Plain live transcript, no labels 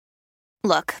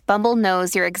Look, Bumble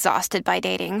knows you're exhausted by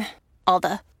dating. All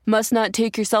the must not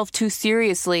take yourself too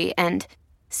seriously and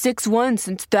 6'1"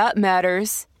 since that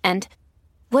matters. And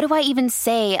what do I even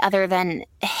say other than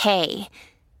hey?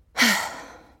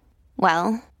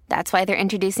 Well, that's why they're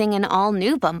introducing an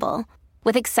all-new Bumble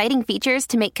with exciting features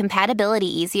to make compatibility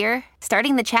easier,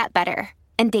 starting the chat better,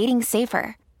 and dating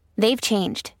safer. They've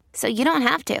changed, so you don't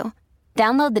have to.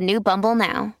 Download the new Bumble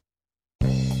now.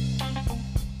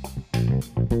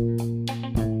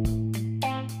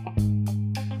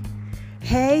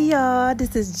 Hey y'all,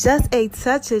 this is Just a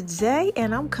Touch of J,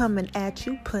 and I'm coming at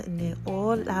you, putting it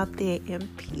all out there in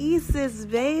pieces,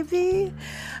 baby.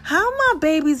 How my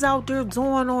babies out there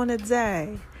doing on the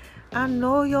day? I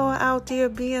know y'all out there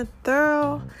being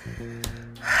thorough.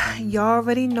 Y'all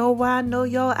already know why I know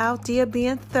y'all out there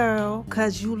being thorough,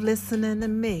 because you listening to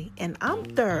me, and I'm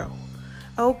thorough.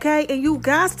 Okay, and you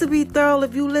got to be thorough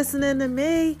if you listening to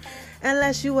me,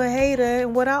 unless you a hater.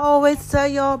 And what I always tell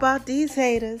y'all about these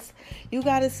haters, you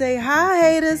got to say hi,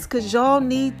 haters, because y'all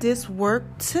need this work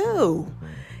too.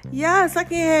 Yes, I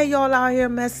can't have y'all out here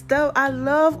messed up. I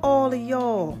love all of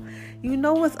y'all. You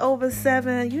know it's over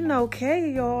 7,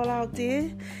 K y'all out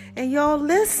there. And y'all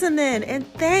listening. And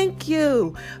thank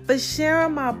you for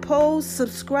sharing my posts,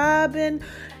 subscribing.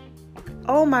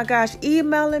 Oh my gosh,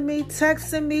 emailing me,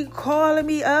 texting me, calling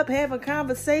me up, having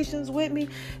conversations with me,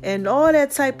 and all that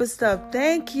type of stuff.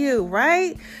 Thank you,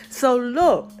 right? So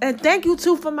look, and thank you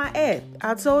too for my ad.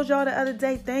 I told y'all the other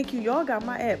day, thank you. Y'all got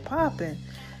my ad popping.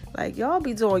 Like, y'all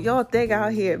be doing y'all thing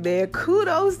out here, man.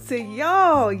 Kudos to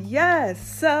y'all.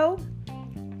 Yes. So,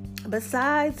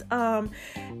 besides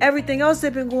everything else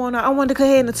that's been going on, I wanted to go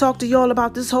ahead and talk to y'all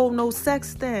about this whole no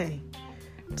sex thing.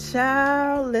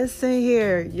 Child, listen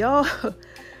here, y'all.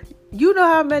 You know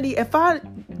how many?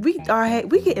 We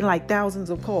getting like thousands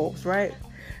of calls, right?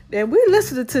 And we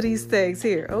listening to these things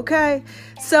here, okay?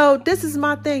 So this is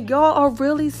my thing. Y'all are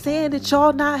really saying that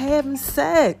y'all not having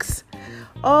sex.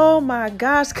 Oh my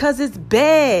gosh, because it's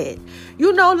bad.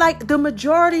 Like the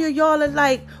majority of y'all are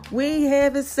like, we ain't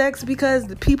having sex because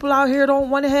the people out here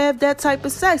don't want to have that type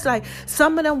of sex. Like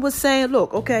some of them was saying,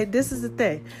 look, okay, this is the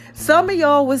thing. Some of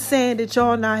y'all was saying that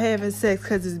y'all not having sex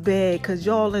because it's bad, because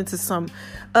y'all into some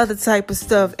other type of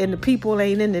stuff and the people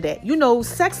ain't into that.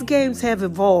 Sex games have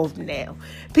evolved now.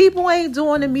 People ain't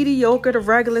doing the mediocre, the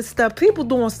regular stuff. People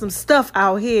doing some stuff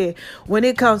out here when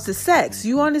it comes to sex.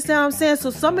 You understand what I'm saying? So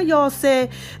some of y'all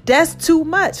said that's too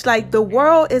much. Like the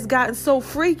world has gotten so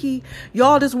freaky.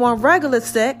 Y'all just want regular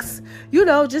sex,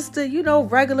 just to,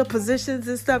 regular positions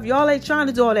and stuff. Y'all ain't trying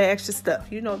to do all that extra stuff.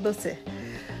 Listen.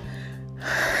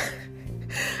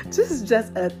 This is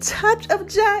just a touch of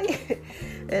J.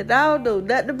 And I don't know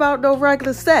nothing about no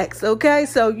regular sex, okay?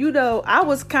 So, I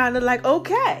was kind of like,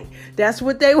 okay, that's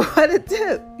what they want to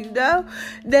do,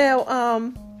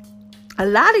 Now, a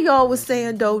lot of y'all was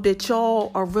saying, though, that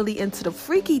y'all are really into the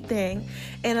freaky thing,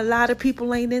 and a lot of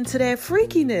people ain't into that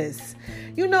freakiness.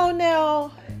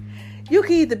 Now, you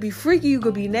can either be freaky, you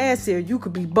could be nasty, or you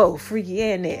could be both, freaky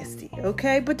and nasty,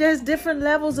 okay? But there's different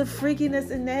levels of freakiness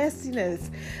and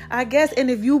nastiness, I guess. And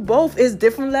if you both, it's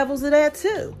different levels of that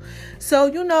too.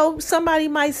 So, somebody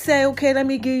might say, okay, let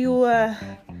me give you a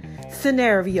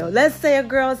scenario. Let's say a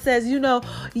girl says,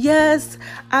 yes,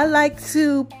 I like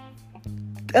to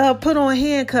put on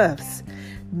handcuffs.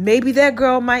 Maybe that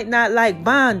girl might not like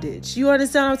bondage. You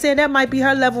understand what I'm saying? That might be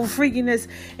her level of freakiness.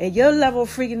 And your level of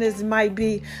freakiness might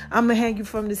be, I'm going to hang you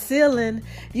from the ceiling,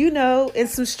 and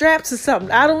some straps or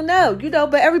something. I don't know,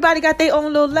 but everybody got their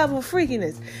own little level of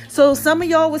freakiness. So some of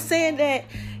y'all was saying that,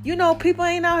 people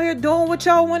ain't out here doing what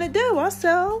y'all want to do. I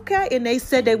said, okay. And they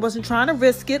said they wasn't trying to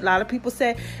risk it. A lot of people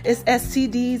said it's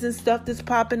STDs and stuff that's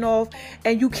popping off.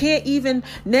 And you can't even,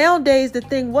 nowadays, the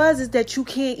thing is that you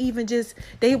can't even just,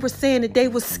 they were saying that they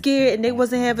were scared and they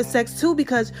wasn't having sex too,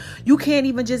 because you can't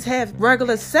even just have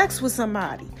regular sex with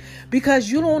somebody, because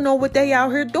you don't know what they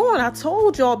out here doing. I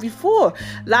told y'all before,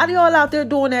 a lot of y'all out there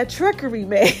doing that trickery,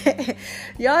 man.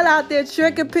 Y'all out there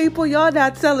tricking people. Y'all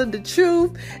not telling the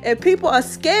truth. And people are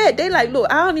scared. They like,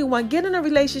 look, I don't even want to get in a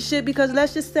relationship, because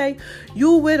let's just say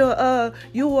you with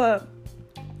you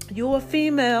a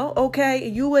female, okay,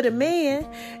 and you with a man,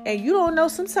 and you don't know,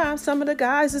 sometimes some of the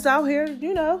guys is out here,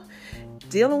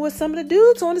 dealing with some of the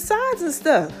dudes on the sides and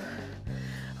stuff.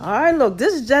 All right, look,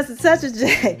 this is just a touch of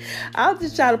J. I'll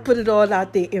just try to put it all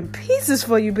out there in pieces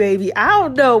for you, baby. I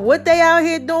don't know what they out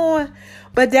here doing,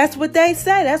 but that's what they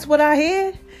say. That's what I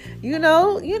hear.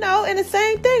 And the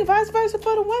same thing, vice versa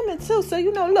for the women too. So,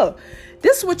 look,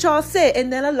 this is what y'all said.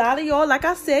 And then a lot of y'all, like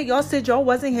I said, y'all said y'all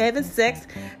wasn't having sex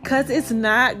because it's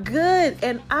not good.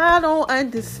 And I don't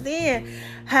understand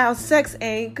how sex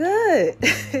ain't good.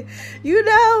 You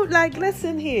know, like,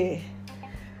 listen here.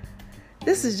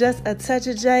 This is just a touch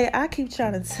of J. I keep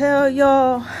trying to tell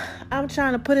y'all. I'm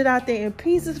trying to put it out there in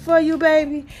pieces for you,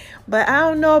 baby. But I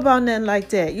don't know about nothing like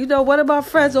that. You know, what about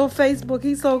Fred on Facebook?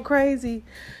 He's so crazy.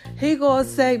 He gonna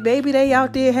say, baby, they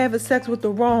out there having sex with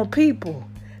the wrong people.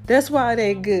 That's why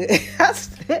they good. I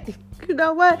said, you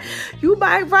know what? You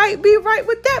might be right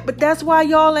with that, but that's why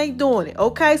y'all ain't doing it,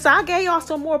 okay? So I gave y'all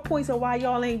some more points on why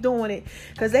y'all ain't doing it,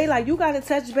 because they like, you got to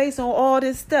touch base on all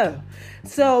this stuff.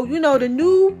 So, you know, the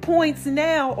new points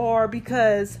now are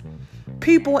because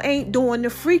people ain't doing the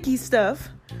freaky stuff,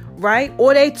 right?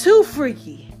 Or they too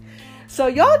freaky. So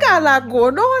y'all got a lot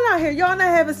going on out here. Y'all not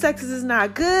having sex is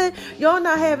not good. Y'all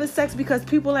not having sex because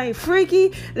people ain't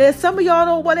freaky. There's some of y'all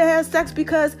don't want to have sex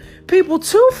because people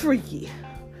too freaky.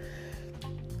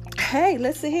 Hey,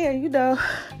 listen here, you know,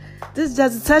 this is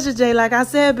just a touch of J. Like I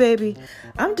said, baby,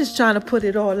 I'm just trying to put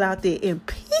it all out there in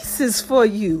pieces for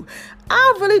you.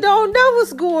 I really don't know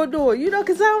what's going on, you know,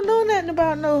 because I don't know nothing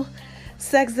about no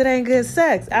sex that ain't good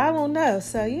sex. I don't know.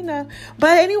 So, you know,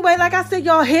 but anyway, like I said,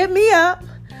 y'all hit me up.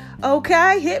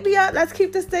 Okay, hit me up. Let's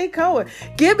keep this thing going.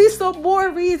 Give me some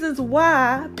more reasons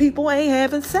why people ain't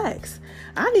having sex.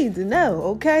 I need to know,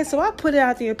 okay? So I put it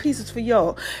out there in pieces for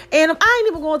y'all. And I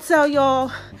ain't even going to tell y'all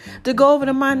to go over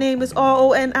to My Name is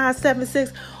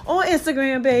RONI76 on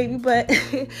Instagram, baby. But,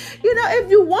 you know, if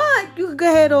you want, you can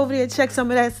go ahead over there and check some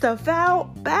of that stuff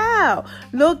out. Bow.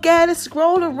 Look at it,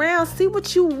 scroll around, see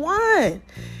what you want.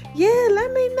 Yeah,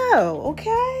 let me know,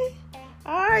 okay?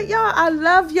 All right, y'all. I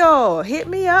love y'all. Hit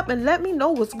me up and let me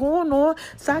know what's going on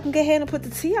so I can go ahead and put the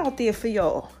tea out there for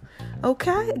y'all.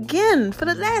 Okay? Again, for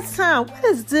the last time, what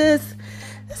is this?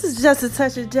 This is just a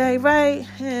touch of J, right?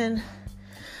 And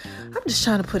I'm just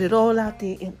trying to put it all out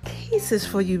there in pieces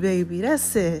for you, baby.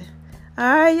 That's it.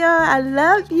 All right, y'all. I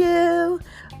love you.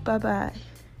 Bye-bye.